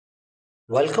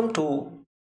Welcome to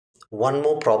one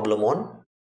more problem on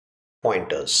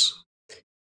pointers.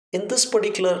 In this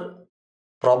particular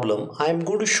problem, I am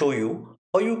going to show you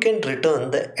how you can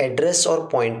return the address or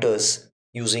pointers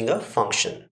using a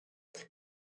function.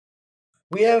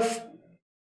 We have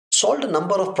solved a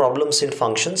number of problems in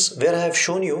functions where I have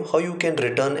shown you how you can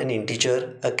return an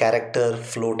integer, a character,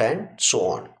 float, and so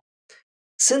on.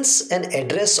 Since an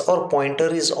address or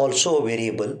pointer is also a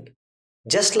variable,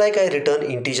 just like I return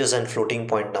integers and floating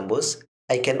point numbers,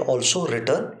 I can also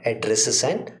return addresses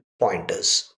and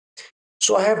pointers.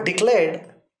 So I have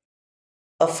declared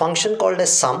a function called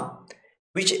as sum,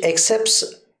 which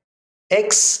accepts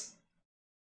x,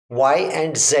 y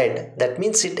and z. That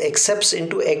means it accepts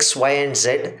into x, y and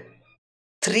z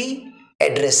three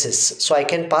addresses. So I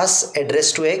can pass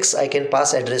address to x, I can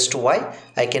pass address to y,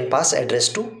 I can pass address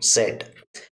to z.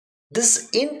 This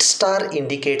int star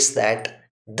indicates that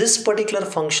this particular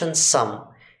function sum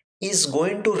is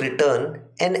going to return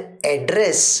an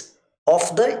address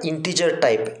of the integer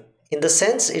type. In the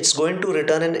sense, it's going to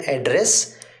return an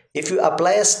address. If you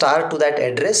apply a star to that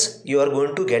address, you are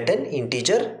going to get an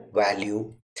integer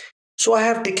value. So I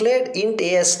have declared int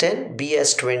a as 10, b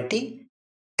as 20,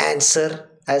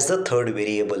 answer as the third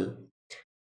variable.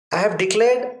 I have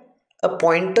declared a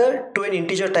pointer to an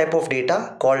integer type of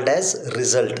data called as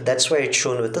result. That's why it's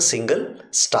shown with a single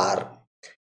star.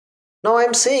 Now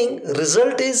I'm saying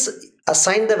result is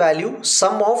assign the value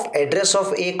sum of address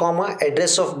of a comma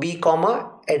address of b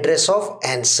comma address of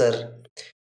answer.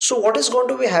 So what is going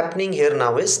to be happening here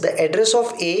now is the address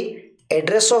of a,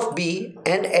 address of b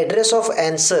and address of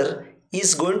answer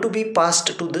is going to be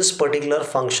passed to this particular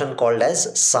function called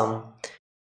as sum.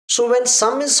 So when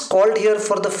sum is called here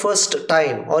for the first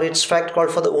time, or it's fact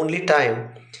called for the only time,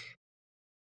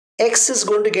 x is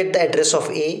going to get the address of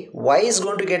a, y is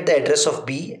going to get the address of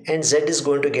b and z is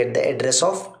going to get the address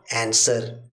of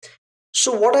answer.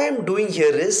 So what I am doing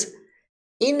here is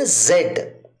in z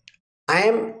I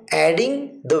am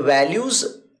adding the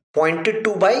values pointed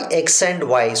to by x and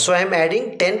y. So I am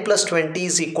adding 10 plus 20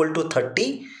 is equal to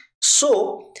 30.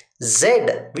 So z,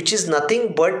 which is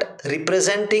nothing but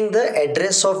representing the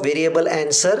address of variable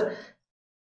answer,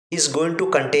 is going to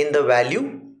contain the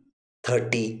value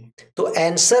 30. So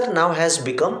answer now has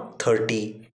become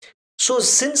 30. So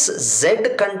since z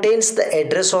contains the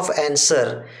address of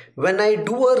answer, when I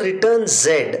do a return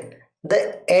z,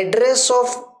 the address of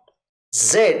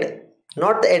z,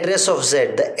 not the address of z,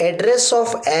 the address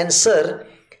of answer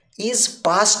is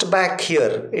passed back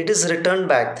here. It is returned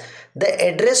back. The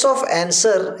address of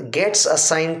answer gets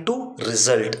assigned to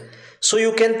result. So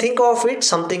you can think of it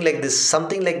something like this.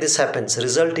 Something like this happens.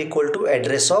 Result equal to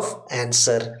address of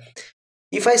answer.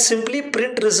 If I simply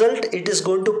print result, it is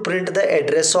going to print the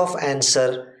address of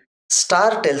answer.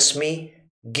 Star tells me,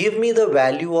 give me the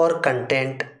value or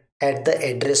content at the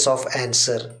address of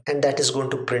answer, and that is going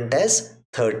to print as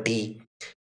 30.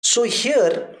 So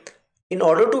here, in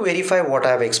order to verify what I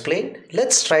have explained,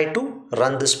 let's try to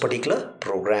run this particular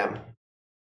program.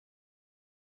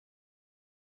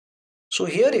 So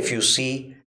here if you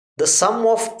see, the sum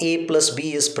of a plus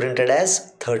b is printed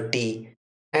as 30.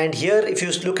 And here if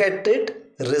you look at it,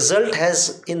 result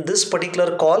has in this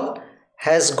particular call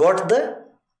has got the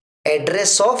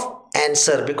address of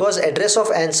answer because address of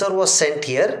answer was sent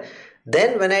here.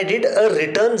 Then when I did a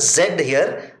return z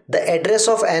here, the address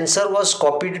of answer was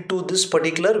copied to this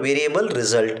particular variable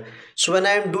result. So when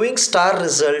I am doing star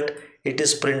result, it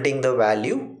is printing the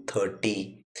value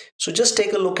 30. So just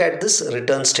take a look at this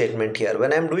return statement here.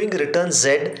 When I am doing return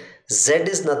z, z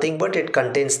is nothing but it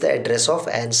contains the address of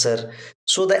answer.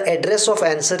 So the address of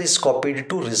answer is copied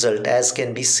to result as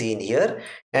can be seen here.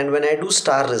 And when I do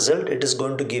star result, it is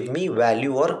going to give me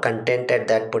value or content at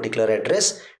that particular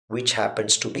address, which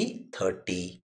happens to be 30.